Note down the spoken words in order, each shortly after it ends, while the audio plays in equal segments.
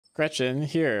Gretchen,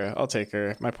 here, I'll take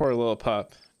her. My poor little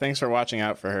pup. Thanks for watching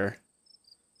out for her.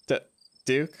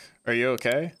 Duke, are you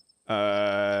okay?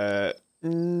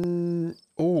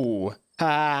 Ooh.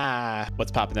 Ha!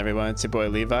 What's poppin', everyone? It's your boy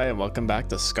Levi, and welcome back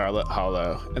to Scarlet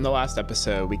Hollow. In the last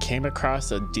episode, we came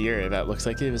across a deer that looks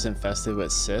like it was infested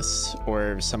with cysts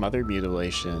or some other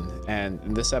mutilation. And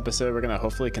in this episode, we're gonna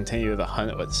hopefully continue the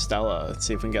hunt with Stella and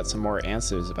see if we can get some more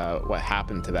answers about what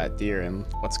happened to that deer and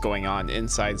what's going on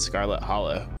inside Scarlet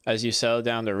Hollow. As you settle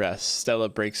down to rest, Stella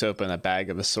breaks open a bag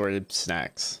of assorted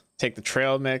snacks. Take the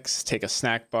trail mix, take a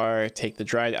snack bar, take the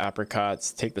dried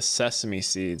apricots, take the sesame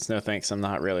seeds. No thanks, I'm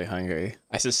not really hungry.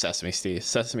 I said sesame seeds,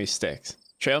 sesame sticks.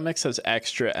 Trail mix has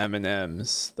extra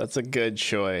M&Ms. That's a good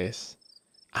choice.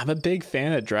 I'm a big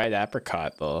fan of dried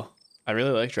apricot though. I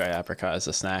really like dried apricot as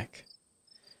a snack.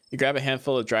 You grab a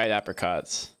handful of dried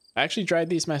apricots. I actually dried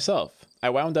these myself.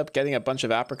 I wound up getting a bunch of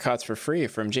apricots for free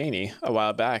from Janie a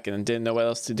while back and didn't know what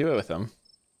else to do with them.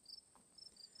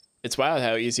 It's wild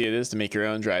how easy it is to make your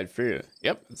own dried fruit.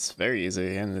 Yep, it's very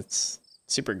easy, and it's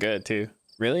super good, too.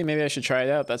 Really? Maybe I should try it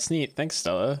out. That's neat. Thanks,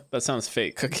 Stella. That sounds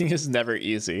fake. Cooking is never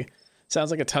easy. Sounds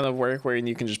like a ton of work wherein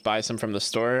you can just buy some from the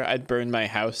store. I'd burn my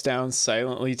house down,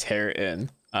 silently tear it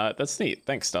in. That's neat.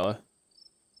 Thanks, Stella.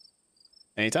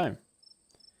 Anytime.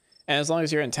 And as long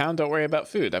as you're in town, don't worry about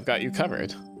food. I've got you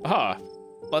covered. Ah,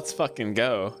 let's fucking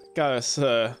go. Got us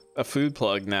a food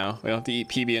plug now. We don't have to eat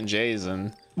PB&Js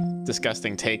and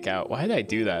disgusting takeout. Why did I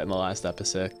do that in the last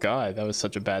episode? God, that was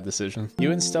such a bad decision.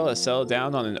 You and Stella settle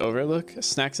down on an overlook,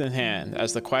 snacks in hand,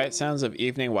 as the quiet sounds of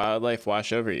evening wildlife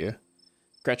wash over you.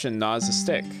 Gretchen gnaws a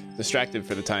stick, distracted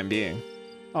for the time being.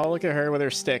 Oh, look at her with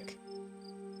her stick.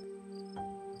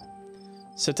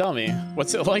 So tell me,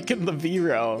 what's it like in the V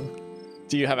realm?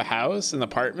 Do you have a house, an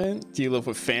apartment? Do you live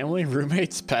with family,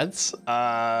 roommates, pets?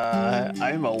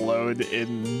 I'm alone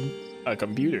in a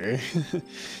computer.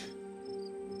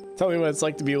 Tell me what it's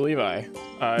like to be Levi.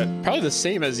 Probably the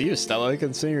same as you, Stella,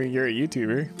 considering you're a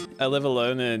YouTuber. I live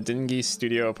alone in a dingy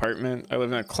studio apartment. I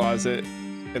live in a closet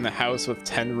in the house with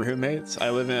 10 roommates. I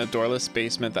live in a doorless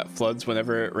basement that floods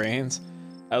whenever it rains.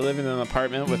 I live in an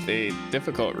apartment with a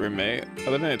difficult roommate. I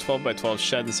live in a 12 by 12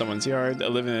 shed in someone's yard. I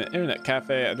live in an internet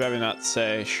cafe. I'd rather not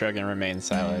say, shrug and remain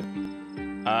silent.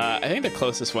 I think the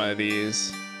closest one of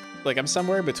these, like I'm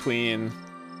somewhere between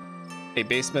a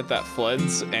basement that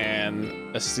floods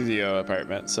and a studio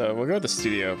apartment. So we'll go with the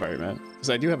studio apartment because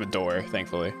I do have a door,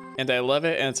 thankfully. And I love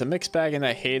it, and it's a mixed bag, and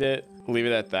I hate it. Leave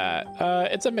it at that.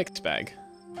 It's a mixed bag.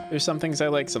 There's some things I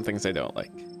like, some things I don't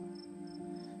like.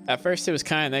 At first, it was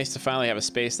kind of nice to finally have a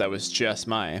space that was just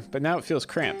mine, but now it feels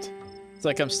cramped. It's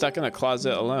like I'm stuck in a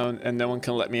closet alone and no one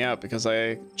can let me out because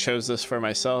I chose this for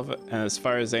myself, and as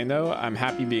far as they know, I'm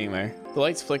happy being there. The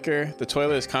lights flicker, the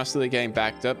toilet is constantly getting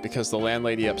backed up because the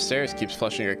landlady upstairs keeps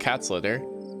flushing her cat's litter.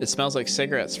 It smells like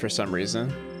cigarettes for some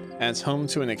reason, and it's home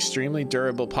to an extremely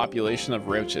durable population of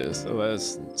roaches. Oh, that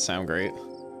does sound great.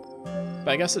 But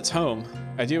I guess it's home.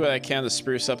 I do what I can to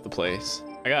spruce up the place.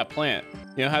 I got a plant.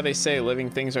 You know how they say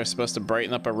living things are supposed to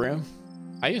brighten up a room?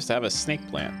 I used to have a snake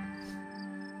plant.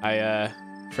 I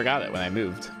forgot it when I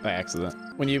moved by accident.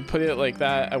 When you put it like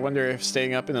that, I wonder if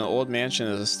staying up in an old mansion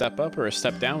is a step up or a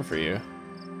step down for you.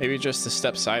 Maybe just a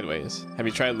step sideways. Have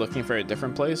you tried looking for a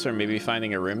different place or maybe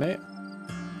finding a roommate?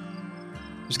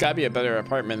 There's gotta be a better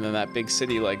apartment than that big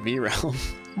city like V-Realm.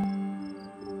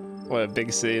 What a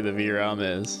big city the V-Realm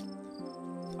is.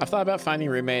 I've thought about finding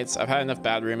roommates. I've had enough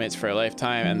bad roommates for a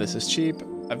lifetime and this is cheap.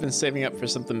 I've been saving up for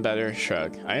something better.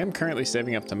 Shrug. I am currently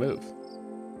saving up to move.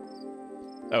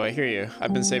 Oh, I hear you.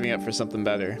 I've been saving up for something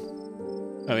better.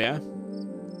 Oh yeah?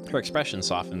 Her expression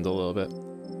softened a little bit.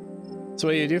 So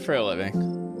what do you do for a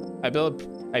living? I build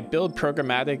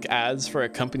programmatic ads for a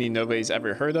company nobody's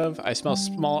ever heard of. I sell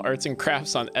small arts and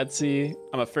crafts on Etsy.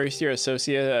 I'm a first-year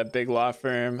associate at a big law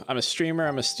firm. I'm a streamer,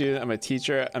 I'm a student, I'm a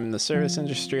teacher. I'm in the service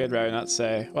industry, I'd rather not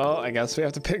say. Well, I guess we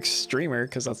have to pick streamer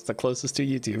because that's the closest to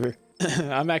YouTuber.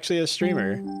 I'm actually a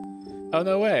streamer. Oh,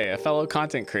 no way, a fellow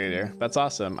content creator. That's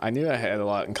awesome. I knew I had a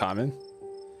lot in common.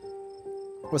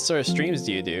 What sort of streams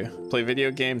do you do? Play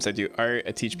video games, I do art,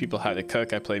 I teach people how to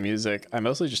cook, I play music. I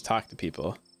mostly just talk to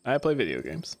people. I play video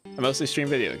games. I mostly stream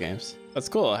video games. That's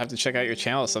cool, I'll have to check out your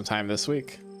channel sometime this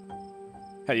week.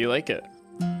 How do you like it?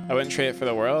 I wouldn't trade it for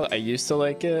the world. I used to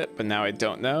like it, but now I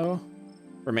don't know.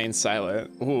 Remain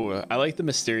silent. Ooh, I like the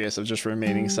mysterious of just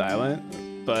remaining silent,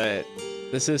 but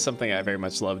this is something I very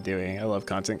much love doing. I love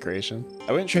content creation.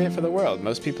 I wouldn't trade it for the world.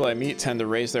 Most people I meet tend to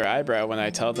raise their eyebrow when I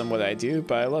tell them what I do,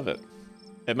 but I love it.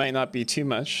 It might not be too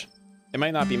much. It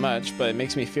might not be much, but it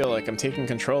makes me feel like I'm taking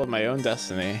control of my own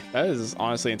destiny. That is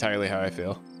honestly entirely how I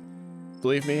feel.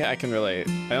 Believe me, I can relate.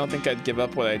 I don't think I'd give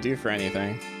up what I do for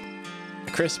anything.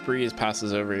 A crisp breeze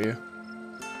passes over you.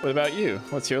 What about you?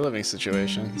 What's your living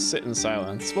situation? Sit in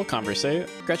silence. We'll conversate.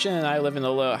 Gretchen and I live in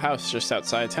a little house just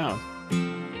outside town.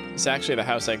 It's actually the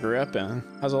house I grew up in.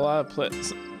 Has a lot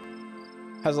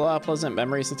of pleasant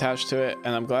memories attached to it,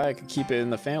 and I'm glad I could keep it in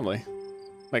the family.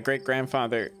 My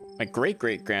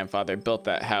great-great-grandfather built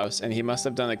that house, and he must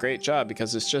have done a great job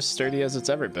because it's just sturdy as it's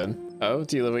ever been. Oh,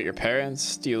 do you live with your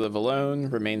parents? Do you live alone?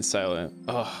 Remain silent.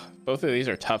 Oh, both of these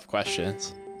are tough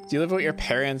questions. Do you live with your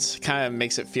parents? Kind of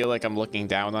makes it feel like I'm looking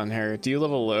down on her. Do you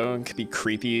live alone? Could be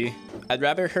creepy. I'd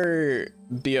rather her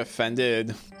be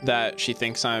offended that she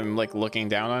thinks I'm like looking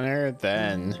down on her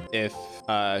than if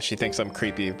she thinks I'm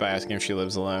creepy by asking if she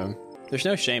lives alone. There's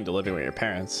no shame to living with your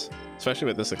parents, especially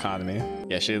with this economy.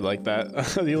 Yeah, she'd like that.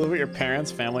 Do you live with your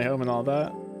parents, family home and all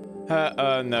that?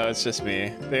 No, it's just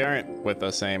me. They aren't with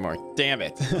us anymore. Damn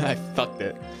it. I fucked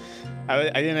it. I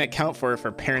didn't account for if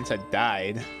her parents had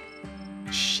died.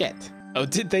 Shit. Oh,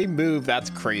 did they move? That's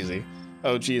crazy.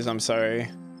 Oh, geez, I'm sorry.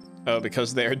 Oh,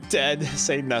 because they're dead.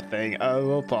 Say nothing. Oh,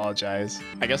 we'll apologize.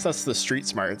 I guess that's the street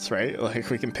smarts, right? Like,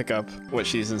 we can pick up what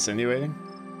she's insinuating.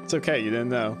 It's okay, you didn't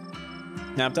know.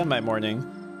 Now, I've done my morning.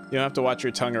 You don't have to watch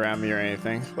your tongue around me or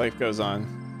anything. Life goes on.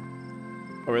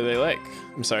 What were they like?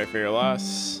 I'm sorry for your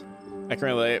loss. I can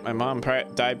relate. My mom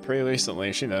died pretty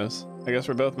recently. She knows. I guess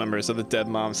we're both members of the Dead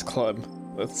Moms Club.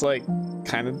 That's like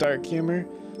kind of dark humor.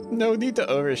 No need to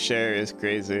overshare is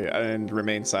crazy. And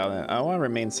remain silent. I want to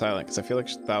remain silent because I feel like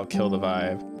that'll kill the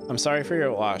vibe. I'm sorry for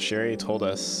your loss. She already told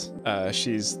us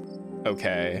she's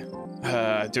okay.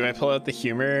 Do I pull out the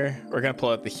humor? We're gonna pull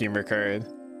out the humor card.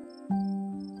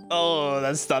 Oh,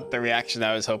 that's not the reaction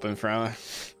I was hoping for.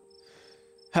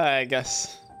 I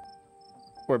guess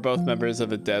we're both members of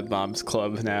the Dead Moms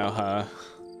Club now, huh?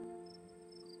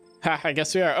 Ha, I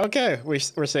guess we are. Okay, we're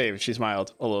saved. She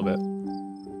smiled a little bit.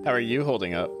 How are you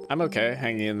holding up? I'm okay,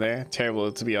 hanging in there.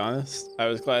 Terrible, to be honest. I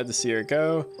was glad to see her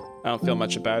go. I don't feel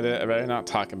much about it. I'd rather not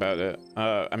talk about it.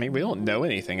 I mean, we don't know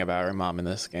anything about her mom in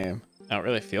this game. I don't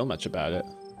really feel much about it.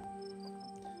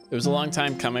 It was a long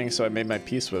time coming, so I made my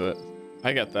peace with it.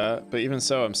 I get that, but even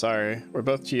so, I'm sorry. We're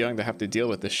both too young to have to deal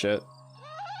with this shit.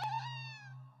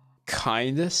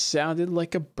 Kinda sounded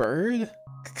like a bird.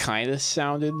 Kinda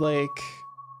sounded like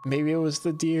maybe it was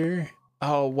the deer.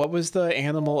 Oh, what was the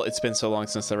animal? It's been so long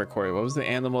since I recorded. What was the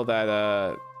animal that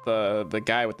the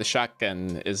guy with the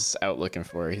shotgun is out looking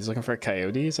for? He's looking for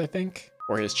coyotes, I think,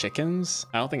 or his chickens.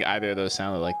 I don't think either of those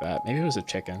sounded like that. Maybe it was a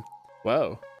chicken.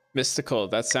 Whoa. Mystical.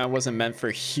 That sound wasn't meant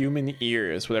for human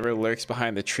ears. Whatever lurks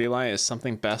behind the tree line is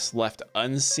something best left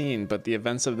unseen, but the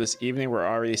events of this evening were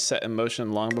already set in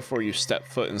motion long before you stepped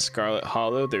foot in Scarlet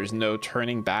Hollow. There's no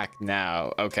turning back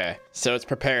now. Okay, so it's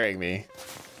preparing me.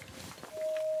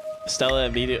 Stella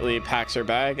immediately packs her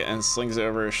bag and slings it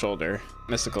over her shoulder.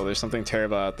 Mystical, there's something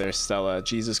terrible out there, Stella.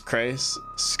 Jesus Christ.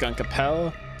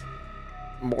 Skunkapel.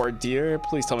 More deer.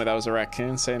 Please tell me that was a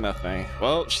raccoon. Say nothing.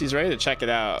 Well, she's ready to check it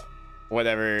out.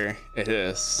 Whatever it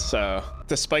is. So,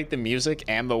 despite the music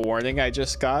and the warning I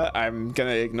just got, I'm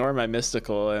gonna ignore my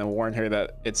mystical and warn her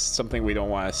that it's something we don't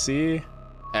want to see,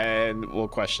 and we'll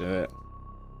question it.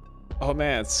 Oh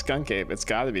man, it's Skunk Ape. It's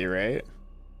gotta be, right?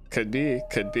 Could be,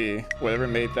 could be. Whatever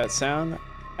made that sound,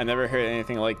 I never heard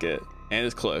anything like it, and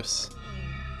it's close.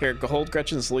 Here, go hold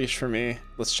Gretchen's leash for me.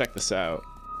 Let's check this out.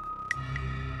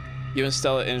 You and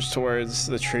Stella inch towards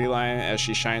the tree line as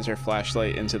she shines her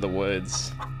flashlight into the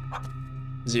woods.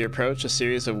 As you approach, a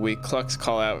series of weak clucks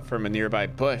call out from a nearby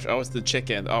bush. Oh, it's the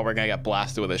chicken. Oh, we're gonna get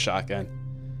blasted with a shotgun.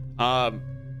 Am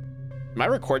I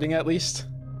recording at least?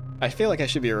 I feel like I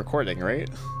should be recording, right?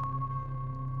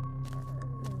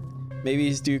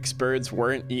 Maybe Duke's birds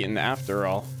weren't eaten after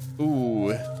all.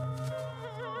 Ooh.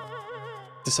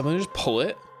 Did someone just pull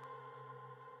it?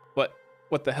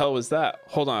 What the hell was that?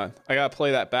 Hold on, I gotta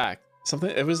play that back.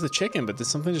 It was the chicken, but did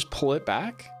something just pull it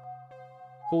back?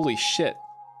 Holy shit.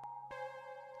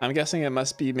 I'm guessing it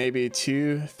must be maybe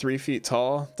 2-3 feet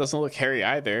tall. Doesn't look hairy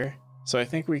either. So I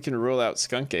think we can rule out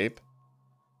Skunk Ape.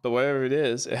 But whatever it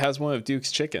is, it has one of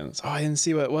Duke's chickens. Oh, I didn't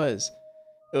see what it was.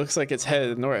 It looks like it's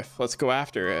headed north. Let's go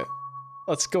after it.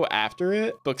 Let's go after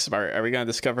it? Book smart. Are we gonna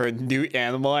discover a new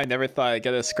animal? I never thought I'd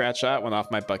get to scratch that one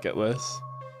off my bucket list.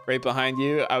 Right behind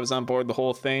you, I was on board the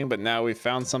whole thing, but now we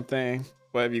found something.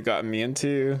 What have you gotten me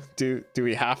into? Do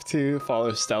we have to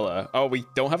follow Stella? Oh, we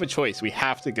don't have a choice. We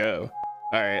have to go.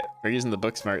 All right, we're using the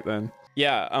book smart then.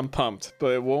 Yeah, I'm pumped,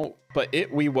 but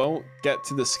we won't get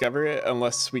to discover it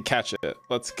unless we catch it.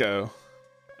 Let's go.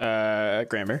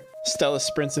 Grammar. Stella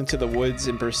sprints into the woods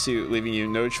in pursuit, leaving you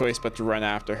no choice but to run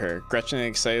after her. Gretchen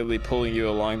excitedly pulling you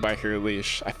along by her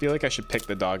leash. I feel like I should pick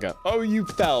the dog up. Oh, you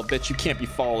fell, bitch! You can't be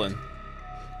falling.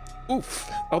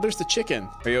 Oof. Oh, there's the chicken.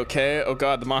 Are you okay? Oh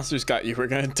god, the monsters got you. We're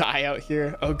gonna die out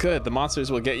here. Oh good, the monsters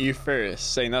will get you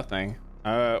first. Say nothing.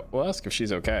 We'll ask if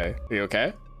she's okay. Are you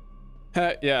okay?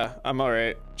 Yeah, I'm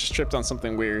alright. Just tripped on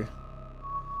something weird.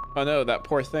 Oh no, that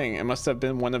poor thing. It must have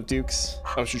been one of Duke's.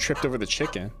 Oh, she tripped over the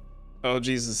chicken. Oh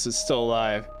Jesus, it's still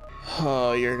alive.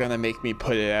 Oh, you're gonna make me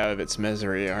put it out of its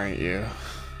misery, aren't you?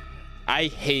 I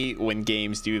hate when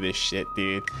games do this shit,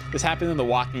 dude. This happened in The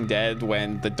Walking Dead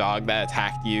when the dog that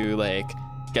attacked you, like,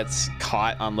 gets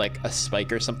caught on, like, a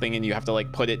spike or something and you have to,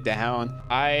 like, put it down.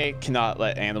 I cannot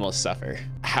let animals suffer.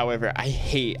 However,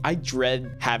 I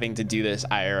dread having to do this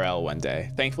IRL one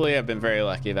day. Thankfully, I've been very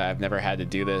lucky that I've never had to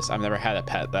do this. I've never had a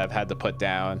pet that I've had to put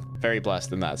down. Very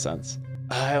blessed in that sense.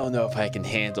 I don't know if I can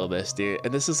handle this, dude.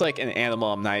 And this is like an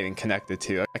animal I'm not even connected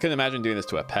to. I couldn't imagine doing this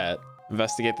to a pet.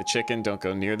 Investigate the chicken. Don't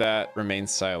go near that. Remain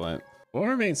silent. We'll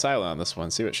remain silent on this one.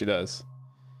 See what she does.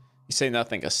 You say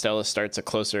nothing as Stella starts a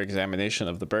closer examination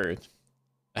of the bird.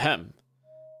 Ahem.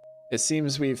 It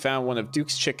seems we found one of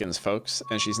Duke's chickens, folks,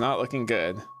 and she's not looking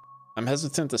good. I'm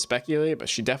hesitant to speculate, but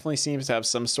she definitely seems to have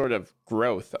some sort of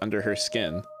growth under her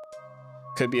skin.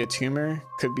 Could be a tumor,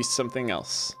 could be something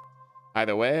else.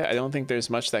 Either way, I don't think there's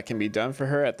much that can be done for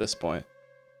her at this point.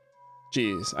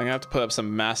 Jeez, I'm gonna have to put up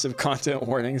some massive content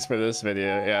warnings for this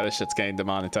video. Yeah, this shit's getting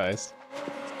demonetized.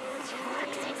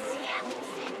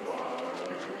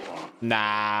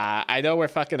 Nah, I know we're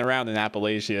fucking around in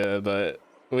Appalachia, but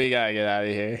we gotta get out of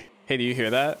here. Hey, do you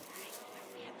hear that?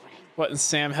 What in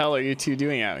Sam hell are you two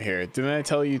doing out here? Didn't I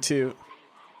tell you to?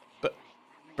 But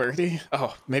Birdie?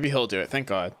 Oh, maybe he'll do it, thank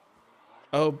God.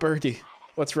 Oh, Birdie.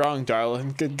 What's wrong,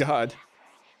 darling? Good God.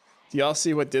 Do y'all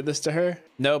see what did this to her?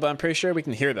 No, but I'm pretty sure we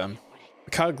can hear them. I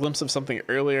caught a glimpse of something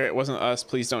earlier. It wasn't us.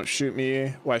 Please don't shoot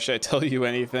me. Why should I tell you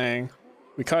anything?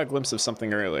 We caught a glimpse of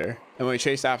something earlier, and when we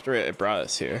chased after it, it brought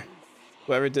us here.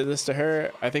 Whoever did this to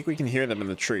her, I think we can hear them in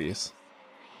the trees.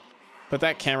 Put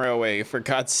that camera away. For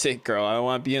God's sake, girl. I don't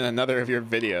want to be in another of your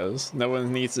videos. No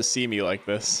one needs to see me like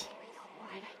this.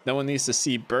 No one needs to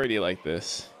see Birdie like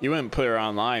this. You wouldn't put her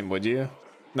online, would you?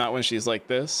 Not when she's like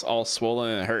this, all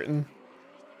swollen and hurting.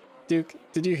 Duke,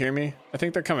 did you hear me? I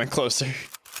think they're coming closer.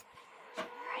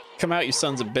 Come out, you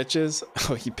sons of bitches.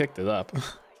 Oh, he picked it up.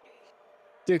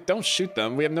 Duke, don't shoot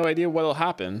them. We have no idea what'll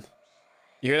happen.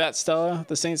 You hear that, Stella?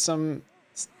 This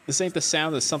ain't the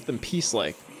sound of something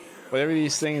peace-like. Whatever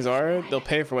these things are, they'll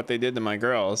pay for what they did to my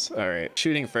girls. Alright,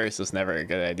 shooting first is never a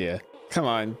good idea. Come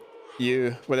on,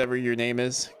 you, whatever your name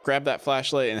is, grab that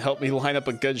flashlight and help me line up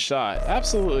a good shot.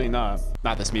 Absolutely not.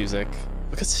 Not this music.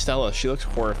 Look at Stella, she looks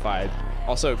horrified.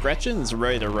 Also, Gretchen's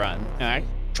ready to run, and I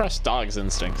trust dog's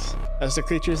instincts. As the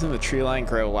creatures in the tree line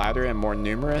grow louder and more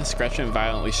numerous, Gretchen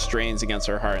violently strains against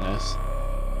her harness.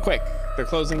 Quick, they're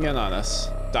closing in on us.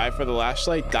 Dive for the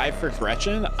flashlight, dive for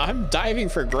Gretchen? I'm diving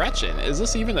for Gretchen. Is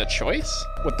this even a choice?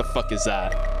 What the fuck is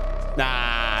that?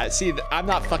 Nah, see, I'm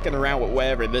not fucking around with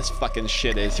whatever this fucking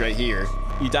shit is right here.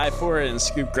 You dive for it and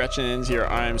scoop Gretchen into your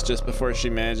arms just before she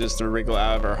manages to wriggle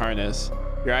out of her harness.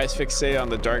 Your eyes fixate on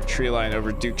the dark tree line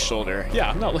over Duke's shoulder. Yeah,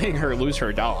 I'm not letting her lose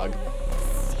her dog.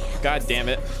 God damn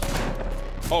it.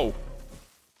 Oh.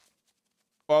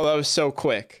 Oh, that was so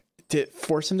quick. Did it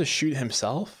force him to shoot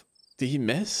himself? Did he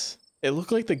miss? It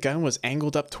looked like the gun was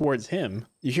angled up towards him.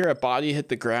 You hear a body hit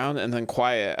the ground and then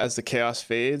quiet as the chaos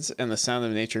fades and the sound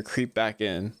of nature creep back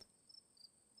in.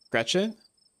 Gretchen?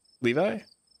 Levi?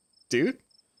 Duke?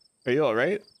 Are you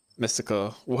alright?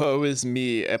 Mystical. Woe is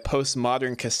me, a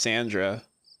postmodern Cassandra.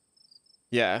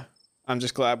 Yeah, I'm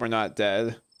just glad we're not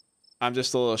dead. I'm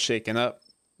just a little shaken up.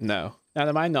 No. Now,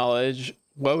 to my knowledge,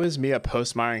 woe is me, a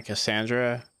postmodern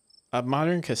Cassandra. A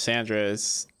modern Cassandra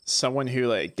is someone who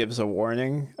like gives a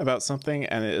warning about something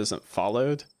and it isn't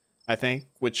followed, I think,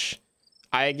 which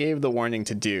I gave the warning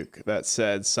to Duke that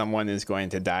said someone is going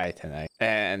to die tonight.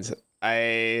 And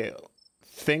I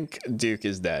think Duke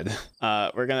is dead.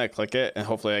 We're gonna click it and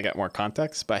hopefully I get more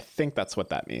context, but I think that's what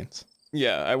that means.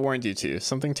 Yeah, I warned you too.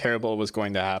 Something terrible was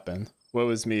going to happen. Woe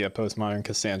is me, a postmodern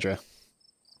Cassandra.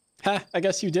 Ha, I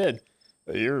guess you did.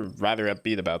 You're rather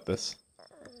upbeat about this.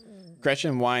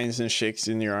 Gretchen whines and shakes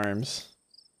in your arms.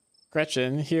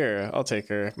 Gretchen, here, I'll take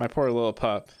her. My poor little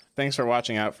pup. Thanks for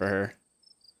watching out for her.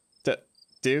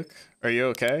 Duke, are you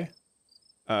okay?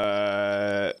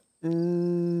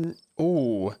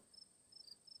 Ooh.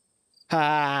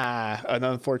 Ha! An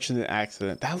unfortunate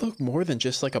accident. That looked more than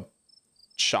just like a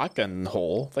shotgun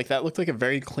hole. Like that looked like a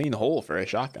very clean hole for a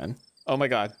shotgun. Oh my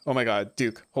god. Oh my god.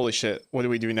 Duke, holy shit. What do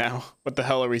we do now? What the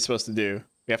hell are we supposed to do?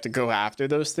 We have to go after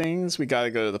those things. We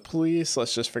gotta go to the police.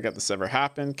 Let's just forget this ever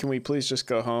happened. Can we please just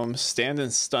go home? Stand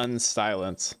in stunned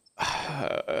silence.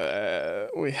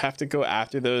 We have to go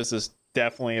after those as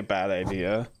definitely a bad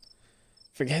idea.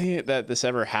 Forgetting that this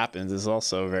ever happened is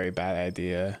also a very bad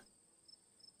idea.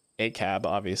 A cab,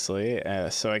 obviously.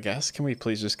 So I guess, can we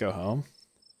please just go home?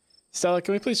 Stella,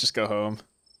 can we please just go home?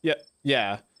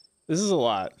 Yeah. This is a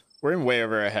lot. We're in way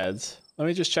over our heads. Let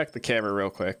me just check the camera real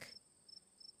quick.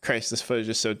 Christ, this footage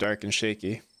is so dark and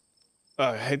shaky. Oh,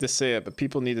 I hate to say it, but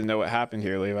people need to know what happened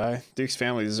here, Levi. Duke's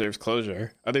family deserves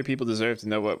closure. Other people deserve to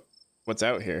know what's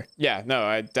out here. Yeah, no,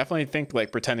 I definitely think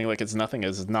like pretending like it's nothing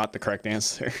is not the correct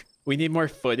answer. We need more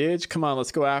footage? Come on,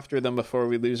 let's go after them before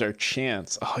we lose our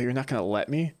chance. Oh, you're not gonna let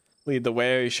me? Lead the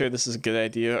way. Are you sure this is a good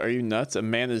idea? Are you nuts? A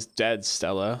man is dead,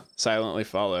 Stella. Silently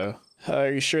follow.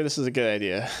 Are you sure this is a good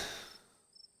idea?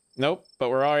 Nope, but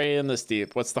we're already in this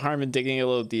deep. What's the harm in digging a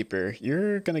little deeper?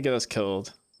 You're gonna get us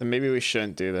killed. Then maybe we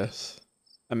shouldn't do this.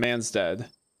 A man's dead.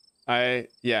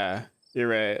 Yeah, you're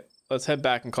right. Let's head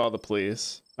back and call the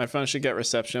police. My phone should get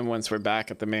reception once we're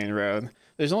back at the main road.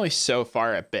 There's only so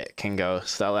far a bit can go,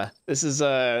 Stella. This is,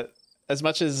 as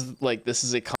much as, like, this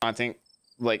is a content,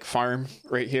 like, farm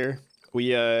right here, we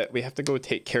have to go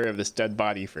take care of this dead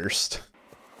body first.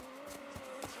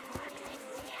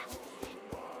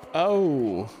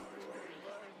 Oh.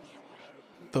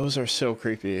 Those are so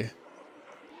creepy.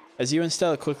 As you and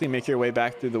Stella quickly make your way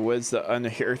back through the woods, the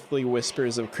unearthly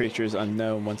whispers of creatures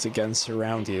unknown once again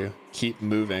surround you. Keep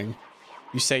moving.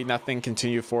 You say nothing,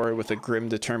 continue forward with a grim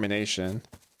determination.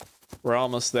 We're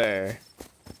almost there.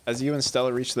 As you and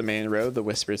Stella reach the main road, the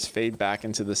whispers fade back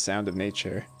into the sound of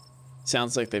nature.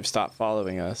 Sounds like they've stopped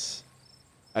following us.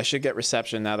 I should get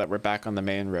reception now that we're back on the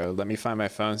main road. Let me find my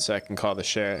phone so I can call the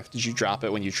sheriff. Did you drop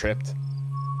it when you tripped?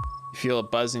 You feel a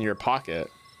buzz in your pocket.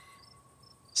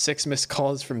 6 missed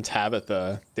calls from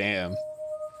Tabitha. Damn.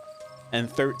 And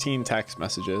 13 text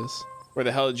messages. Where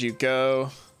the hell did you go?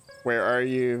 Where are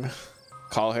you?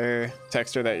 Call her.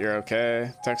 Text her that you're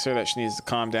okay. Text her that she needs to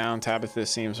calm down. Tabitha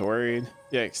seems worried.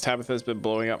 Yikes, Tabitha's been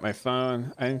blowing up my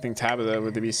phone. I didn't think Tabitha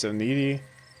would be so needy.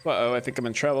 Uh-oh, I think I'm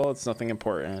in trouble. It's nothing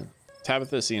important.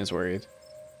 Tabitha seems worried.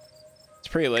 It's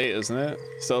pretty late, isn't it?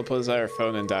 Stella pulls out her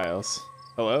phone and dials.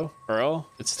 Hello? Earl?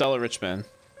 It's Stella Richmond.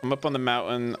 I'm up on the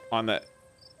mountain on the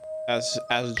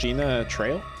Asgina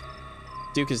Trail?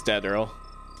 Duke is dead, Earl.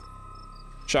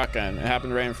 Shotgun. It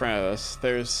happened right in front of us.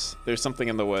 There's something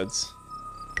in the woods.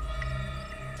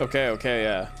 Okay,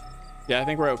 yeah. Yeah, I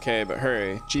think we're okay, but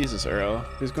hurry. Jesus, Earl.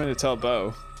 Who's going to tell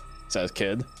Bo? Says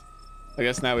kid. I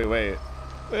guess now we wait.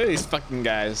 Look at these fucking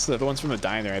guys. They're the ones from the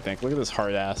diner, I think. Look at this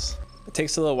hard ass. It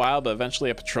takes a little while, but eventually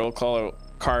a patrol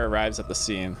car arrives at the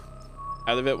scene.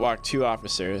 Out of it walk 2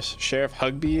 officers, Sheriff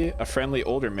Hugby, a friendly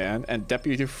older man, and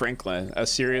Deputy Franklin, a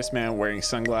serious man wearing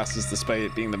sunglasses despite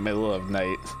it being the middle of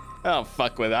night. I don't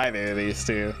fuck with either of these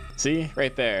two. See?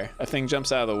 Right there. A thing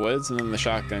jumps out of the woods and then the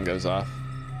shotgun goes off.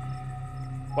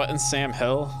 What in Sam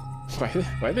Hill?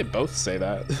 Why they both say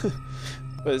that?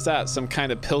 What is that? Some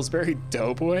kind of Pillsbury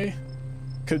doughboy?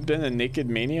 Could have been a naked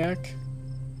maniac?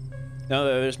 No,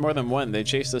 there's more than one. They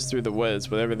chased us through the woods.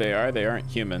 Whatever they aren't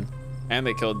human. And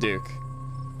they killed Duke.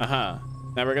 Uh-huh.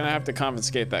 Now we're gonna have to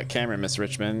confiscate that camera, Miss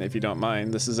Richmond, if you don't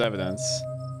mind. This is evidence.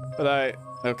 But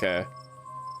okay.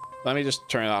 Let me just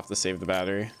turn it off to save the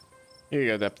battery. Here you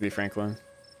go, Deputy Franklin.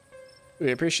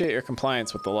 We appreciate your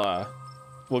compliance with the law.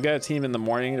 We'll get a team in the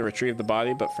morning to retrieve the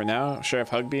body, but for now, Sheriff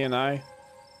Hugby and I...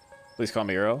 Please call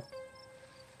me Earl.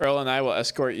 Earl and I will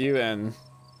escort you, and...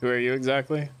 Who are you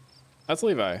exactly? That's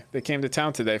Levi. They came to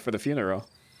town today for the funeral.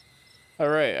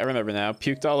 Alright, I remember now.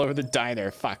 Puked all over the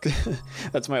diner. Fuck.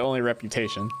 That's my only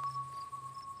reputation.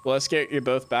 We'll escort you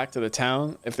both back to the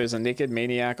town. If there's a naked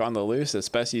maniac on the loose, it's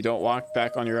best you don't walk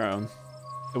back on your own.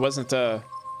 It wasn't,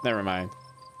 never mind.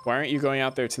 Why aren't you going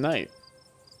out there tonight?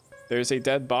 There's a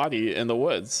dead body in the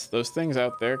woods. Those things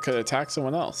out there could attack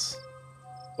someone else.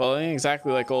 Well, it ain't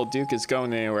exactly like old Duke is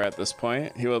going anywhere at this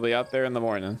point. He will be out there in the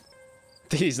morning.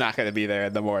 He's not going to be there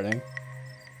in the morning.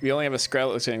 We only have a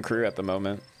skeleton crew at the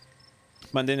moment.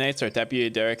 Monday nights are Deputy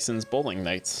Derrickson's bowling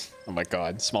nights. Oh my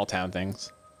god, small town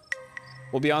things.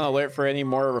 We'll be on alert for any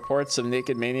more reports of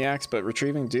naked maniacs, but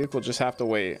retrieving Duke will just have to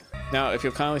wait. Now, if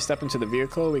you'll kindly step into the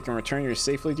vehicle, we can return you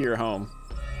safely to your home.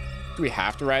 Do we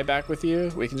have to ride back with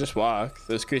you? We can just walk.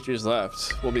 Those creatures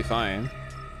left. We'll be fine.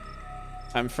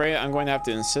 I'm afraid I'm going to have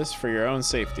to insist for your own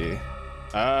safety.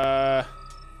 I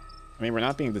mean, we're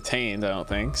not being detained, I don't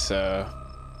think, so...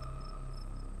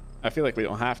 I feel like we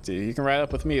don't have to. You can ride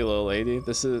up with me, little lady.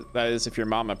 That is if your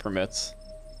mama permits.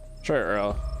 Sure,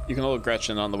 Earl. You can hold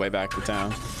Gretchen on the way back to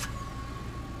town.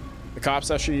 The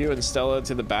cops usher you and Stella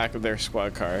to the back of their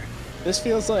squad car. This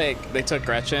feels like they took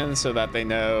Gretchen so that they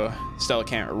know Stella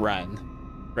can't run,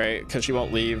 right? Because she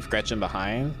won't leave Gretchen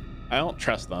behind. I don't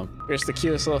trust them. You're just the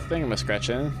cutest little thing, Miss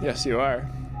Gretchen. Yes, you are.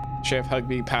 Sheriff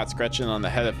Hugby pats Gretchen on the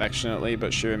head affectionately,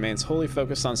 but she remains wholly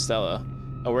focused on Stella.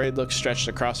 A worried look stretched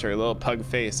across her little pug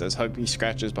face as Hugby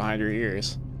scratches behind her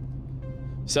ears.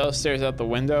 Stella stares out the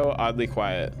window, oddly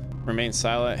quiet. Remain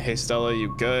silent. Hey Stella,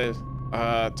 you good?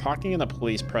 Talking in a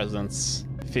police presence,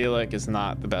 I feel like is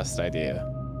not the best idea.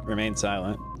 Remain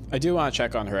silent. I do want to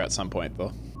check on her at some point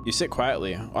though. You sit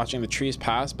quietly, watching the trees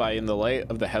pass by in the light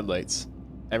of the headlights.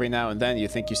 Every now and then you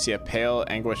think you see a pale,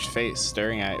 anguished face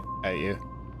staring at you,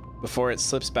 before it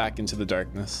slips back into the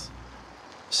darkness.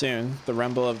 Soon, the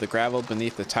rumble of the gravel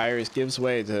beneath the tires gives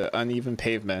way to uneven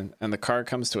pavement, and the car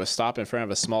comes to a stop in front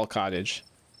of a small cottage.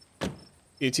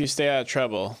 You two stay out of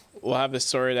trouble. We'll have this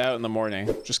sorted out in the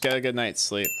morning. Just get a good night's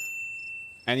sleep.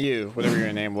 And you, whatever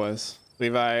your name was,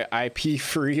 Levi IP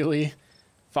Freely,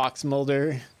 Fox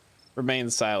Mulder, remain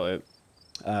silent.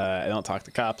 I don't talk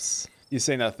to cops. You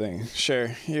say nothing.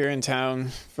 Sure, you're in town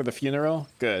for the funeral?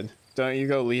 Good. Don't you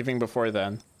go leaving before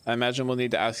then. I imagine we'll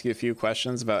need to ask you a few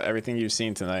questions about everything you've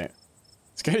seen tonight.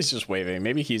 This guy's just waving.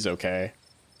 Maybe he's okay.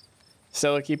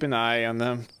 Stella, keep an eye on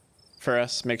them for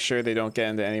us. Make sure they don't get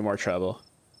into any more trouble.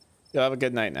 You'll have a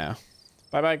good night now.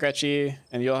 Bye-bye, Gretchy,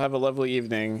 and you'll have a lovely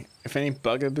evening. If any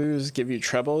bugaboos give you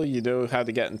trouble, you know how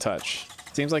to get in touch.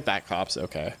 Seems like that cop's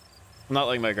okay. I'm not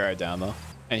letting my guard down, though.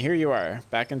 And here you are,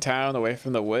 back in town, away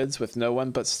from the woods, with no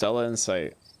one but Stella in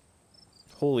sight.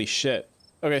 Holy shit.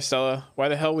 Okay, Stella, why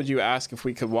the hell would you ask if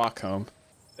we could walk home?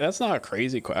 That's not a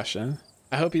crazy question.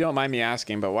 I hope you don't mind me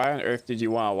asking, but why on earth did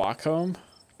you want to walk home?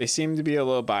 They seem to be a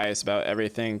little biased about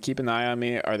everything. Keep an eye on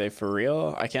me. Are they for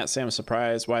real? I can't say I'm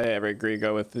surprised. Why did I ever agree to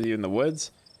go with you in the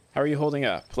woods? How are you holding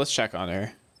up? Let's check on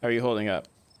her. How are you holding up?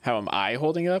 How am I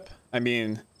holding up? I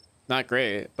mean, not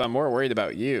great, but I'm more worried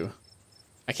about you.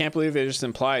 I can't believe they just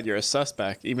implied you're a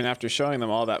suspect, even after showing them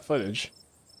all that footage.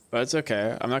 But it's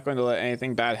okay. I'm not going to let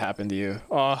anything bad happen to you.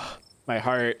 Oh, my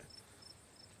heart.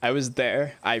 I was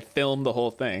there. I filmed the whole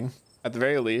thing. At the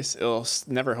very least, it'll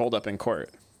never hold up in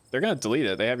court. They're going to delete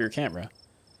it. They have your camera.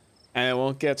 And it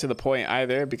won't get to the point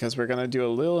either because we're going to do a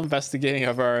little investigating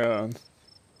of our own.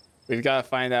 We've got to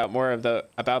find out more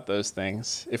about those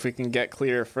things. If we can get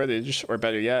clear footage, or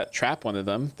better yet, trap one of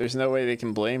them, there's no way they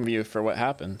can blame you for what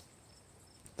happened.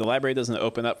 The library doesn't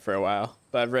open up for a while,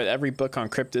 but I've read every book on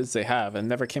cryptids they have and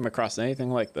never came across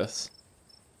anything like this.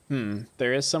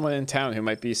 There is someone in town who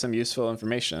might be some useful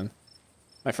information.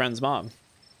 My friend's mom.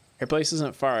 Her place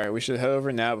isn't far. We should head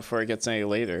over now before it gets any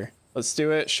later. Let's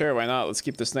do it. Sure, why not? Let's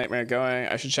keep this nightmare going.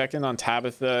 I should check in on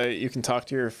Tabitha. You can talk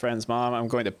to your friend's mom. I'm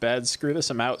going to bed. Screw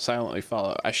this. I'm out. Silently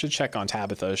follow. I should check on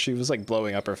Tabitha. She was like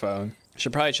blowing up her phone.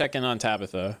 Should probably check in on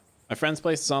Tabitha. My friend's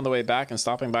place is on the way back and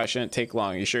stopping by shouldn't take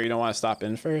long. You sure you don't want to stop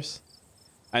in first?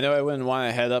 I know I wouldn't want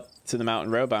to head up to the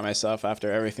mountain road by myself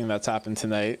after everything that's happened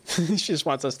tonight. She just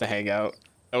wants us to hang out.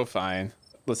 Oh, fine.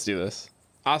 Let's do this.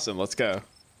 Awesome. Let's go.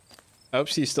 I hope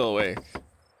she's still awake.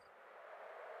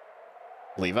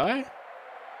 Levi?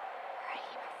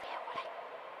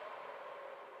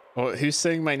 Oh, who's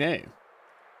saying my name?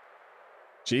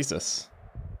 Jesus.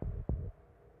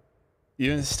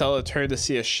 You and Stella turned to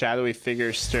see a shadowy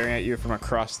figure staring at you from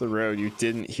across the road. You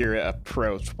didn't hear it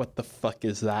approach. What the fuck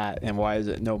is that? And why does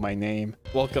it know my name?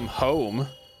 Welcome home.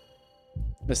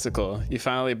 Mystical, you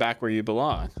finally back where you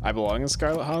belong. I belong in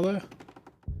Scarlet Hollow?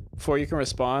 Before you can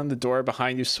respond, the door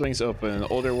behind you swings open. An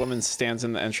older woman stands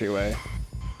in the entryway.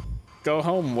 Go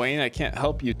home, Wayne. I can't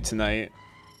help you tonight.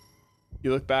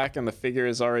 You look back and the figure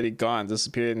is already gone,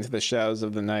 disappeared into the shadows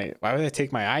of the night. Why would I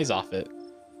take my eyes off it?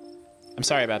 I'm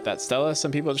sorry about that, Stella.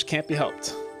 Some people just can't be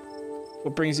helped.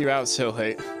 What brings you out so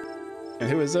late?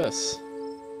 And who is this?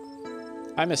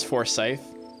 I miss Forsyth.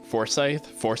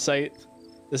 Forsyth?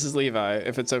 This is Levi,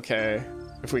 if it's okay.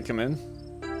 If we come in?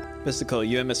 Mystical,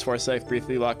 you and Miss Forsyth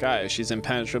briefly lock eyes. She's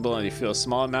impenetrable and you feel a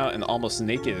small amount and almost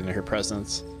naked in her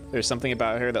presence. There's something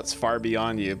about her that's far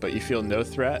beyond you, but you feel no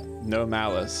threat, no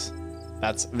malice.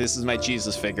 This is my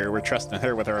Jesus figure. We're trusting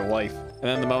her with our life. And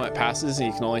then the moment passes and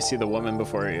you can only see the woman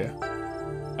before you.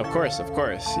 Of course,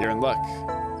 you're in luck.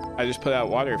 I just put out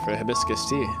water for hibiscus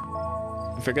tea.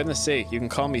 And for goodness sake, you can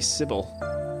call me Sybil.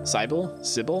 Sybil?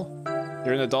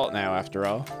 You're an adult now, after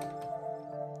all.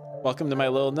 Welcome to my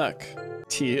little nook.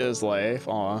 Tia's life.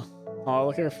 Aw,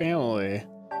 look at her family.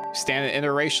 Stand in an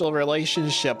interracial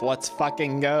relationship. Let's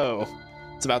fucking go.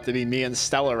 It's about to be me and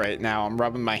Stella right now. I'm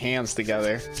rubbing my hands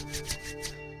together.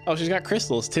 Oh, she's got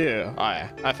crystals too. Oh yeah,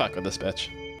 I fuck with this bitch.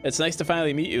 It's nice to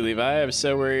finally meet you, Levi.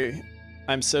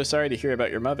 I'm so sorry to hear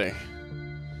about your mother.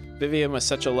 Vivian was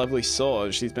such a lovely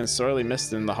soul. She's been sorely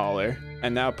missed in the holler.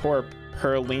 And now poor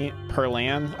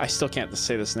Perlan, I still can't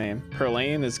say this name.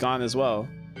 Perlan is gone as well.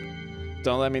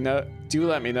 Do let me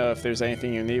know if there's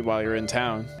anything you need while you're in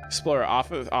town. Explore,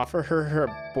 offer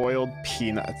her boiled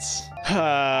peanuts.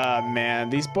 Ah, man,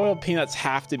 these boiled peanuts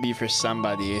have to be for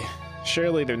somebody.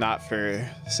 Surely they're not for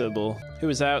Sybil. Who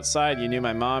was outside? You knew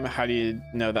my mom. How do you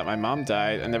know that my mom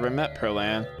died? I never met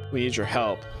Perlan. We need your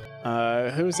help.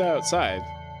 Who's outside?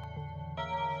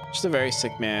 Just a very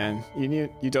sick man.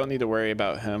 You don't need to worry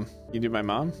about him. You knew my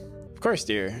mom? Of course,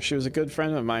 dear. She was a good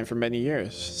friend of mine for many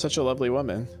years. Such a lovely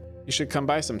woman. You should come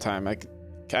by sometime.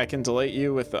 I can delight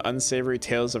you with the unsavory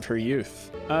tales of her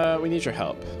youth. We need your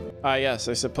help. Yes,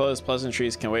 I suppose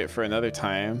pleasantries can wait for another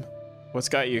time. What's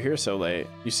got you here so late?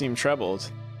 You seem troubled.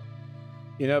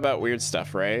 You know about weird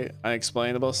stuff, right?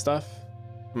 Unexplainable stuff?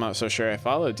 I'm not so sure I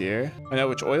follow, dear. I know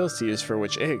which oils to use for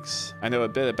which eggs. I know a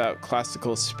bit about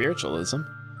classical spiritualism.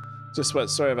 Just what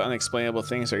sort of unexplainable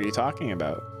things are you talking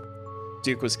about?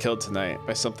 Duke was killed tonight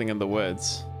by something in the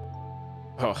woods.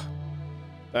 Oh,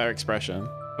 that expression.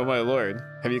 Oh my lord,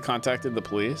 have you contacted the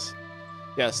police?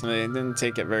 Yes, and they didn't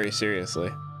take it very seriously.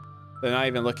 They're not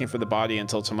even looking for the body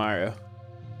until tomorrow.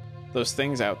 Those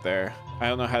things out there, I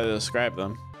don't know how to describe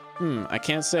them. I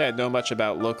can't say I know much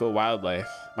about local wildlife.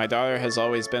 My daughter has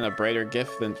always been a brighter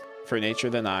gift for nature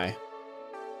than I.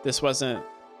 This wasn't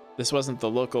the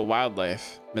local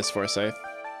wildlife, Miss Forsyth.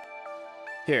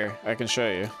 Here, I can show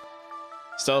you.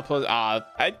 Stella pulls.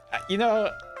 You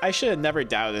know, I should have never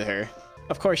doubted her.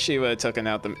 Of course, she would have taken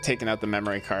out the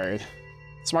memory card.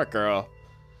 Smart girl.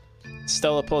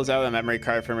 Stella pulls out a memory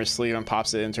card from her sleeve and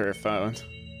pops it into her phone.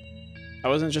 I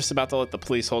wasn't just about to let the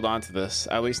police hold on to this,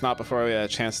 at least not before we had a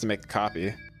chance to make a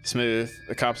copy. Smooth.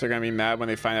 The cops are gonna be mad when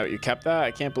they find out you kept that.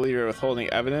 I can't believe you're withholding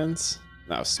evidence.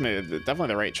 No, Smooth. Definitely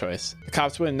the right choice. The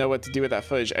cops wouldn't know what to do with that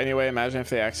footage anyway. Imagine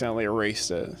if they accidentally erased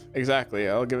it. Exactly.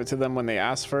 I'll give it to them when they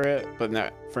ask for it,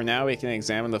 but for now we can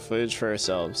examine the footage for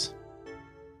ourselves.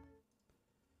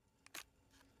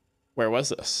 Where was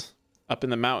this? Up in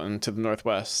the mountain to the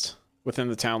northwest. Within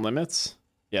the town limits?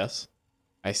 Yes.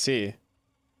 I see.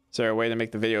 Is there a way to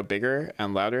make the video bigger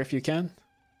and louder if you can?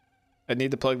 I'd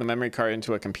need to plug the memory card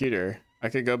into a computer. I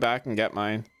could go back and get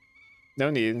mine. No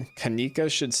need. Kanika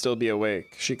should still be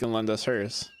awake. She can lend us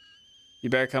hers. You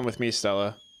better come with me,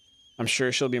 Stella. I'm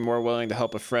sure she'll be more willing to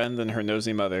help a friend than her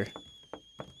nosy mother.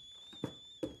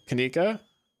 Kanika?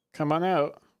 Come on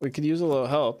out. We could use a little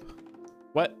help.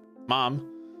 What? Mom?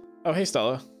 Oh, hey,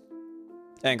 Stella.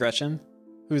 And Gretchen?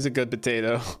 Who's a good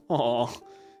potato? Aw.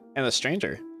 And a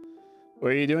stranger.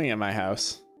 What are you doing in my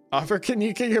house? Offer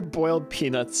Kanika your boiled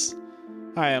peanuts.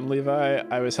 Hi, I'm Levi.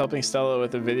 I was helping Stella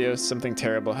with a video. Something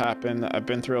terrible happened. I've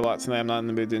been through a lot tonight. I'm not in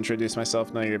the mood to introduce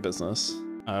myself. None of your business.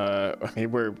 I mean,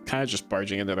 we're kind of just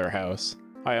barging into their house.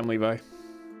 Hi, I'm Levi.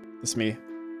 It's me.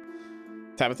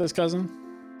 Tabitha's cousin?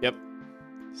 Yep.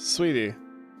 Sweetie,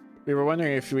 we were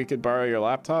wondering if we could borrow your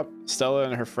laptop. Stella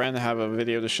and her friend have a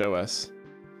video to show us.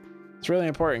 It's really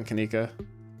important, Kanika.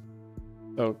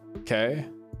 Okay.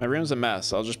 My room's a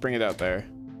mess. I'll just bring it out there.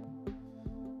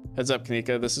 Heads up,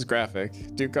 Kanika. This is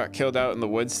graphic. Duke got killed out in the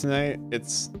woods tonight.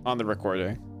 It's on the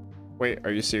recording. Wait,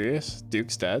 are you serious?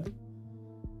 Duke's dead?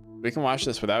 We can watch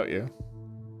this without you.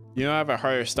 You don't have a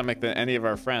harder stomach than any of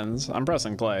our friends. I'm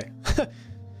pressing play.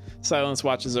 Silence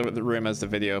watches over the room as the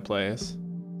video plays.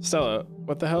 Stella,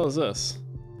 what the hell is this?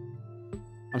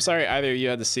 I'm sorry either of you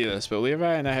had to see this, but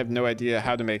Levi and I have no idea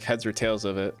how to make heads or tails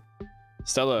of it.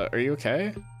 Stella, are you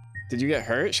okay? Did you get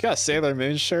hurt? She got a Sailor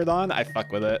Moon shirt on. I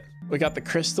fuck with it. We got the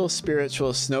crystal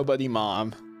spiritual snow buddy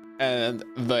mom and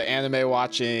the anime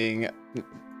watching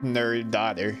nerd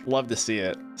daughter. Love to see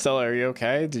it. Stella, are you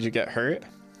okay? Did you get hurt?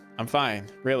 I'm fine.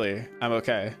 Really, I'm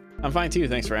okay. I'm fine too,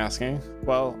 thanks for asking.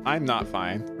 Well, I'm not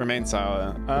fine. Remain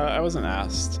silent. I wasn't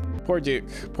asked. Poor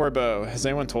Duke. Poor Beau. Has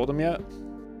anyone told him yet?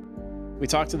 We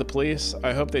talked to the police.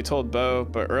 I hope they told Beau,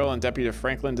 but Earl and Deputy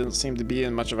Franklin didn't seem to be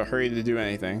in much of a hurry to do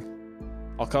anything.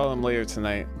 I'll call them later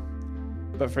tonight.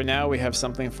 But for now, we have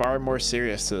something far more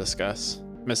serious to discuss.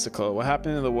 Mystical. What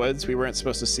happened in the woods? We weren't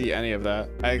supposed to see any of that.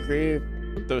 I agree.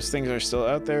 Those things are still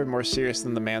out there, more serious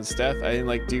than the man's death. I didn't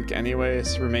like Duke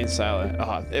anyways. Remain silent.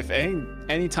 If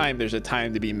any time there's a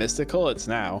time to be mystical, it's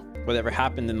now. Whatever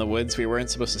happened in the woods, we weren't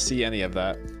supposed to see any of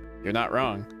that. You're not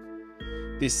wrong.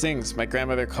 These things, my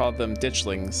grandmother called them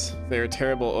ditchlings. They are a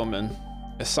terrible omen.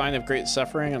 A sign of great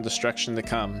suffering and destruction to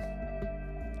come.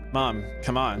 Mom,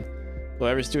 come on.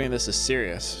 Whoever's doing this is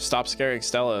serious. Stop scaring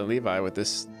Stella and Levi with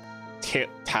this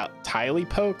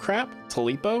Talipo crap?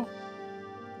 Talipo?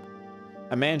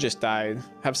 A man just died.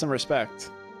 Have some respect.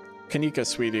 Kanika,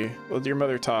 sweetie, will your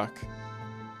mother talk?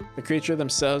 The creature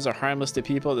themselves are harmless to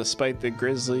people despite the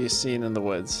grisly scene in the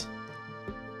woods.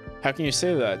 How can you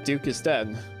say that? Duke is dead.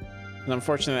 An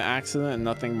unfortunate accident and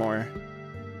nothing more.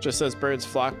 Just as birds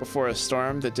flock before a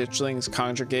storm, the ditchlings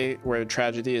congregate where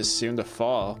tragedy is soon to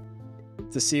fall.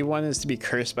 To see one is to be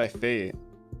cursed by fate.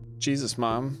 Jesus,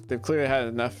 Mom, they've clearly had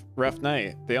enough rough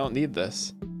night. They don't need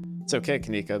this. It's okay,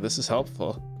 Kanika, this is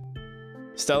helpful.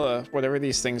 Stella, whatever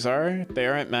these things are, they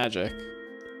aren't magic.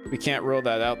 We can't rule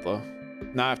that out though.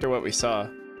 Not after what we saw.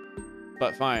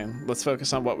 But fine, let's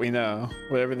focus on what we know.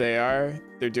 Whatever they are,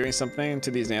 they're doing something to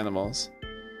these animals.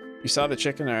 You saw the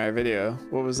chicken in our video.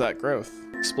 What was that growth?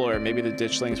 Explore, maybe the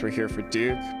ditchlings were here for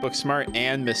Duke, book smart,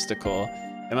 and mystical.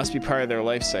 It must be part of their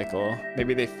life cycle.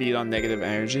 Maybe they feed on negative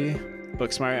energy.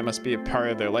 Book smart, it must be a part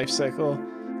of their life cycle.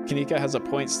 Kanika has a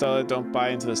point, Stella. Don't buy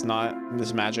into this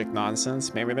magic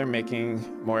nonsense. Maybe they're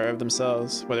making more of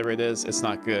themselves. Whatever it is, it's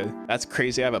not good. That's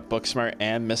crazy. I have a book smart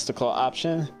and mystical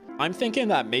option. I'm thinking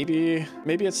that maybe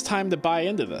it's time to buy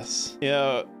into this. You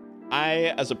know,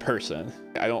 I, as a person,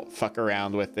 I don't fuck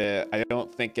around with it. I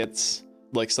don't think it's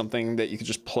like something that you could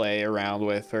just play around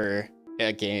with or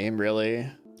a game, really.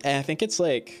 And I think it's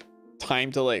like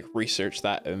time to like research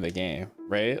that in the game,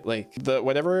 right? Like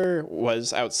whatever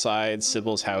was outside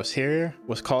Sybil's house here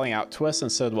was calling out to us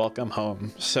and said welcome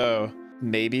home. So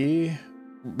maybe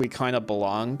we kind of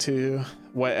belong to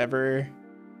whatever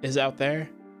is out there.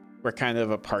 We're kind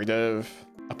of a part of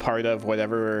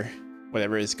whatever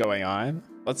is going on.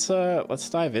 Let's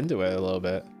dive into it a little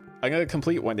bit. I'm gonna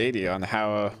complete 180 on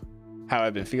how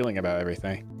I've been feeling about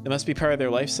everything. It must be part of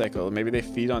their life cycle. Maybe they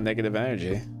feed on negative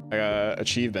energy.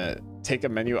 Achievement. Take a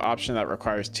menu option that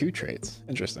requires 2 traits.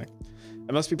 Interesting.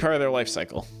 It must be part of their life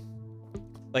cycle.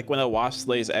 Like when a wasp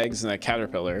lays eggs in a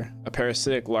caterpillar, a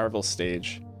parasitic larval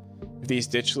stage. If these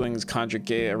ditchlings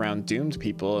congregate around doomed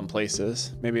people and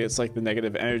places, maybe it's like the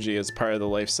negative energy is part of the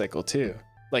life cycle too.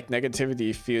 Like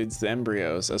negativity feeds the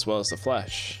embryos as well as the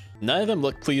flesh. None of them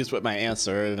look pleased with my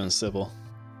answer other than Sybil.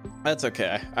 That's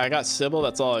okay. I got Sybil,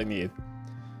 that's all I need.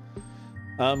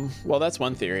 Well, that's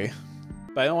one theory.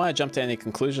 But I don't want to jump to any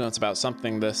conclusions about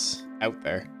something this out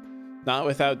there. Not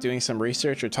without doing some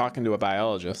research or talking to a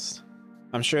biologist.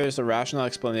 I'm sure there's a rational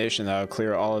explanation that'll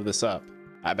clear all of this up.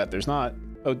 I bet there's not.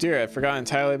 Oh dear, I forgot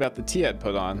entirely about the tea I'd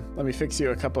put on. Let me fix you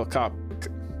a couple of cups.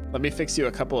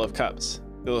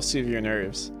 It'll soothe your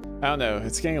nerves. I don't know,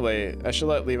 it's getting late. I should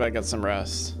let Levi get some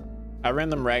rest. I ran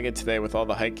them ragged today with all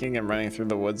the hiking and running through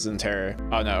the woods in terror.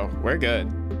 Oh no, we're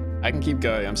good. I can keep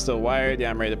going. I'm still wired.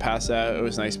 Yeah, I'm ready to pass out. It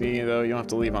was nice meeting you though. You don't have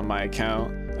to leave on my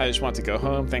account. I just want to go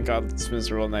home. Thank God it's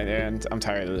miserable night and I'm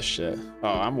tired of this shit. Oh,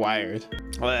 I'm wired.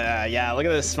 Yeah, look at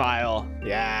this smile.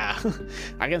 Yeah,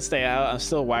 I can stay out. I'm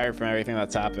still wired from everything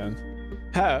that's happened.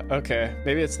 Huh, okay.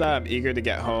 Maybe it's that I'm eager to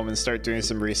get home and start doing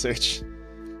some research.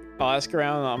 I'll ask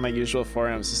around on my usual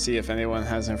forums to see if anyone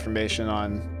has information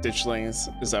on ditchlings.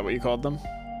 Is that what you called them?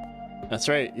 That's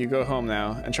right, you go home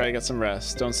now and try to get some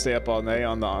rest. Don't stay up all night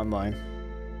on the online.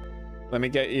 Let me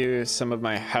get you some of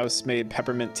my house-made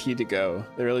peppermint tea to go.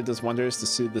 It really does wonders to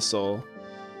soothe the soul.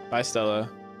 Bye, Stella.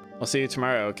 I'll see you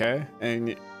tomorrow, okay?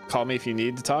 And call me if you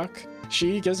need to talk.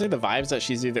 She gives me the vibes that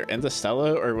she's either into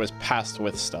Stella or was passed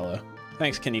with Stella.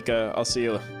 Thanks, Kanika. I'll see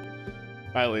you.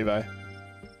 Bye, Levi.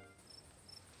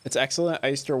 It's excellent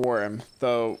iced or warm,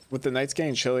 though with the nights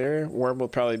getting chillier, warm will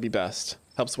probably be best.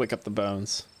 Helps wake up the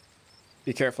bones.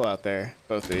 Be careful out there,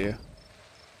 both of you.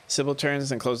 Sybil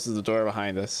turns and closes the door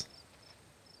behind us.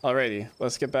 Alrighty,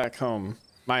 let's get back home.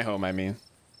 My home, I mean.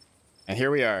 And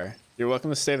here we are. You're welcome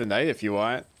to stay the night if you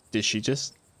want. Did she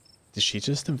just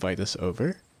invite us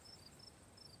over?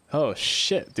 Oh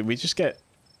shit, did we just get...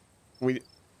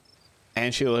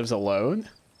 And she lives alone?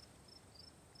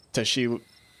 Does she,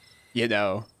 you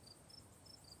know,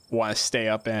 want to stay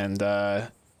up and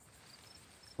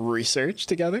research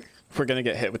together? We're gonna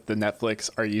get hit with the Netflix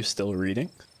Are You Still Reading?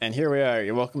 And here we are.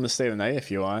 You're welcome to stay the night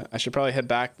if you want. I should probably head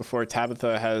back before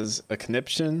Tabitha has a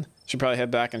conniption. Should probably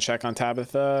head back and check on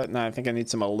Tabitha. No, I think I need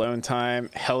some alone time.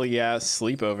 Hell yeah,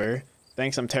 sleepover.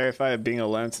 Thanks, I'm terrified of being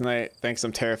alone tonight. Thanks,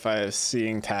 I'm terrified of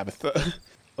seeing Tabitha.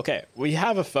 Okay, we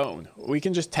have a phone. We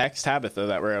can just text Tabitha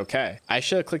that we're okay. I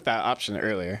should have clicked that option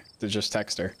earlier to just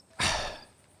text her.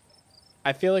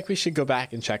 I feel like we should go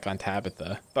back and check on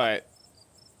Tabitha, but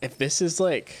if this is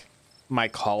like my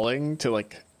calling to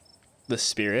like the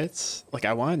spirits, like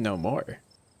I want to know more.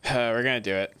 We're gonna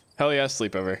do it. Hell yeah,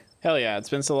 sleepover. Hell yeah, it's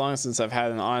been so long since I've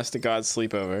had an honest to God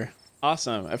sleepover.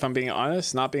 Awesome. If I'm being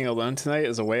honest, not being alone tonight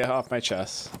is a weight off my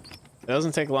chest. It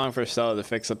doesn't take long for Stella to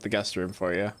fix up the guest room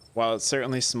for you. While it's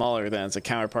certainly smaller than its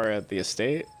counterpart at the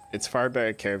estate, it's far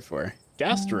better cared for.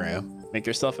 Guest room? Make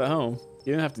yourself at home.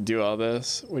 You didn't have to do all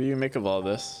this. What do you make of all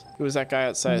this? Who was that guy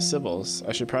outside of Sybil's?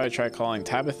 I should probably try calling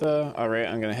Tabitha. Alright,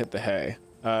 I'm gonna hit the hay.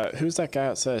 Who's that guy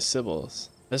outside of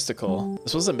Sybil's? Mystical.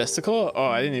 This wasn't mystical? Oh,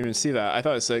 I didn't even see that. I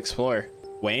thought it said explore.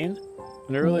 Wayne? I've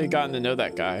never really gotten to know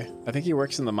that guy. I think he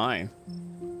works in the mine.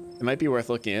 It might be worth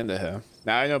looking into him.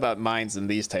 Now I know about mines in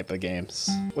these type of games.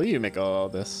 What do you make of all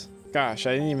this? Gosh,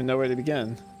 I didn't even know where to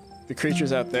begin. The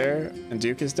creature's out there, and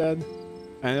Duke is dead.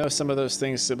 I know some of those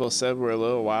things Sybil said were a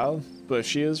little wild, but if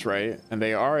she is right, and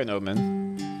they are an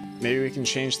omen, maybe we can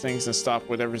change things and stop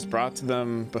whatever's brought to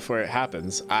them before it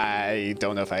happens. I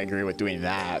don't know if I agree with doing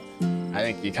that. I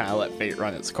think you kind of let fate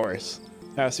run its course.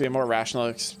 There has to be a more rational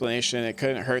explanation. It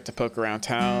couldn't hurt to poke around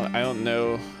town. I don't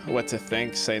know what to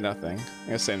think. Say nothing. I'm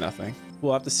gonna say nothing.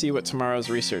 We'll have to see what tomorrow's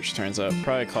research turns up.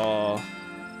 Probably call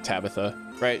Tabitha.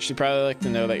 Right, she'd probably like to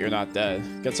know that you're not dead.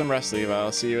 Get some rest, Levi.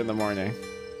 I'll see you in the morning.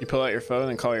 You pull out your phone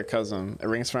and call your cousin. It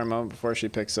rings for a moment before she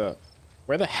picks up.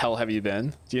 Where the hell have you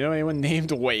been? Do you know anyone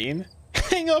named Wayne?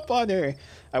 Hang up on her.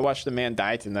 I watched a man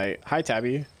die tonight. Hi,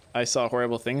 Tabby. I saw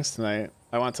horrible things tonight.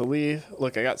 I want to leave.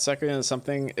 Look, I got suckered into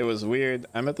something. It was weird.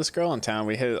 I met this girl in town.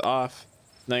 We hit it off.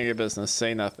 None of your business.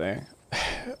 Say nothing.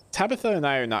 Tabitha and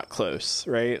I are not close,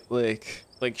 right? Like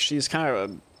she's kind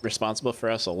of responsible for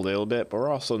us a little bit, but we're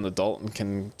also an adult and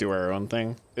can do our own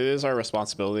thing. It is our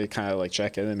responsibility to kind of like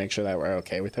check in and make sure that we're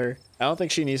okay with her. I don't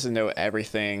think she needs to know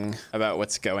everything about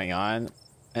what's going on,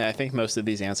 and I think most of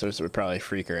these answers would probably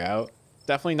freak her out.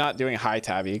 Definitely not doing hi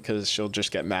Tabby because she'll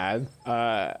just get mad.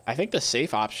 I think the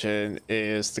safe option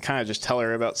is to kind of just tell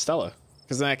her about Stella,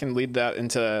 because then I can lead that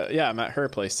into, yeah, I'm at her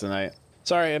place tonight.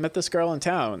 Sorry, I met this girl in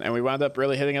town and we wound up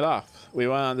really hitting it off. We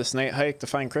went on this night hike to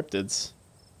find cryptids.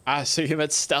 Ah, so you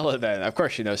met Stella then. Of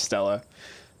course you know Stella.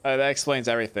 That explains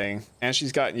everything. And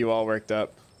she's gotten you all worked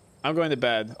up. I'm going to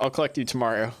bed. I'll collect you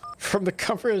tomorrow. From the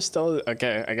comfort of Stella.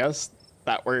 Okay, I guess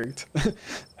that worked.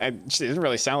 And she didn't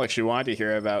really sound like she wanted to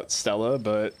hear about Stella,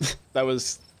 but that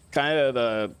was kind of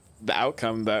the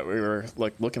outcome that we were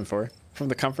like looking for. From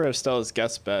the comfort of Stella's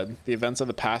guest bed, the events of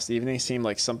the past evening seemed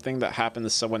like something that happened to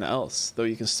someone else, though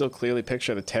you can still clearly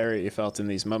picture the terror you felt in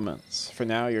these moments. For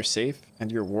now, you're safe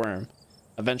and you're warm.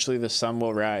 Eventually the sun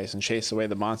will rise and chase away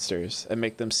the monsters and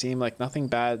make them seem like nothing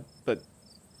but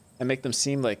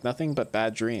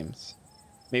bad dreams.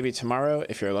 Maybe tomorrow,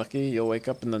 if you're lucky, you'll wake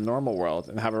up in the normal world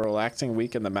and have a relaxing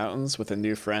week in the mountains with a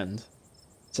new friend.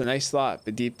 It's a nice thought,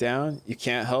 but deep down, you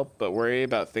can't help but worry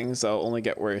about things that'll only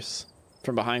get worse.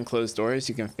 From behind closed doors,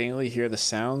 you can faintly hear the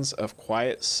sounds of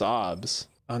quiet sobs.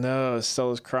 Oh no,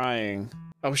 Stella's crying.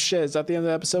 Oh shit, is that the end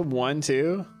of episode 1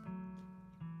 too?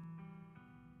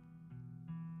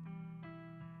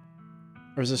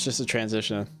 Or is this just a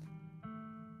transition?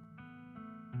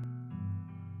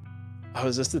 Oh,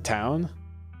 is this the town?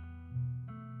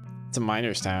 It's a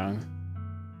miner's town.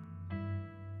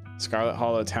 Scarlet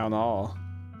Hollow Town Hall.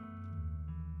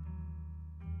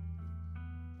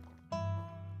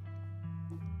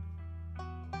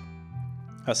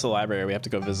 That's the library we have to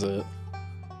go visit.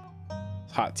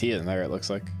 Hot tea in there, it looks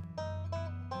like.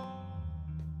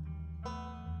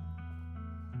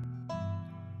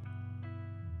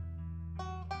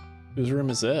 Whose room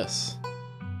is this?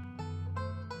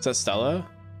 Is that Stella?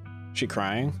 Is she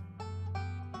crying?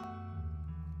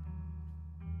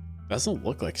 Doesn't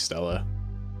look like Stella.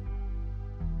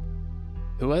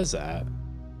 Who was that?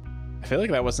 I feel like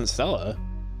that wasn't Stella.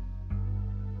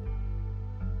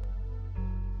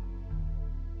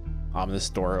 Ominous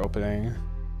door opening.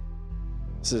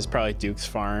 This is probably Duke's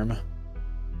farm.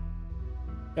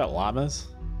 Got llamas?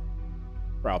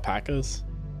 Or alpacas?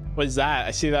 What is that?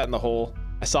 I see that in the hole.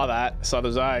 I saw that. I saw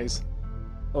those eyes.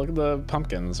 Look at the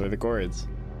pumpkins or the gourds.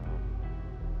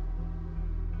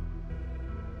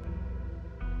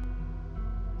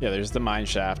 Yeah, there's the mine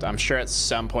shaft. I'm sure at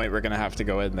some point we're gonna have to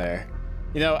go in there.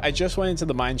 You know, I just went into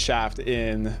the mine shaft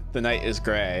in The Night is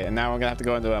Grey, and now we're gonna have to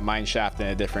go into a mine shaft in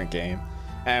a different game.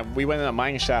 And we went in a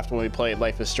mine shaft when we played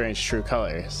Life is Strange True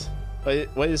Colors. But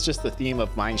what is just the theme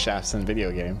of mine shafts in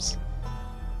video games?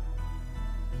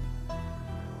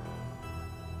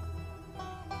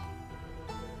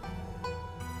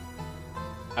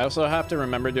 I also have to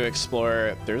remember to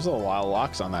explore. There's a lot of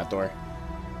locks on that door.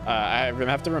 I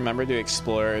have to remember to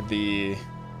explore the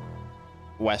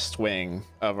west wing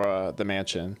of the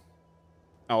mansion.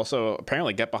 Also,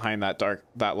 apparently get behind that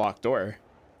locked door.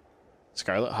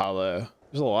 Scarlet Hollow.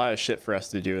 There's a lot of shit for us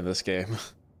to do in this game.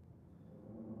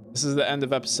 This is the end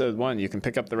of episode 1. You can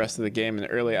pick up the rest of the game in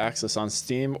early access on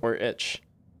Steam or itch.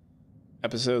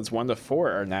 Episodes 1 to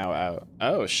 4 are now out.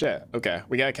 Oh shit. Okay,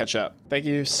 we gotta catch up. Thank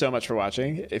you so much for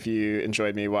watching. If you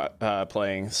enjoyed me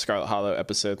playing Scarlet Hollow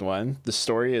episode 1, the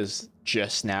story is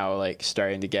just now like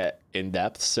starting to get in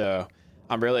depth, so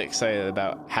I'm really excited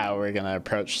about how we're gonna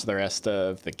approach the rest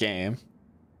of the game,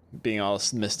 being all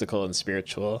mystical and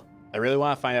spiritual. I really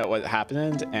want to find out what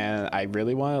happened, and I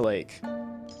really want to like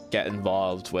get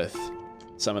involved with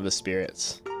some of the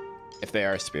spirits, if they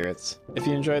are spirits. If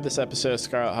you enjoyed this episode of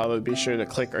Scarlet Hollow, be sure to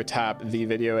click or tap the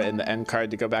video in the end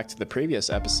card to go back to the previous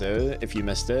episode if you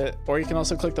missed it. Or you can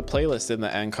also click the playlist in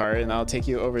the end card and I'll take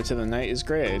you over to The Night is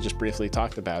Grey. I just briefly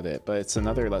talked about it, but it's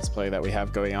another Let's Play that we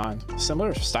have going on.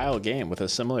 Similar style game with a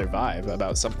similar vibe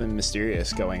about something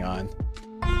mysterious going on.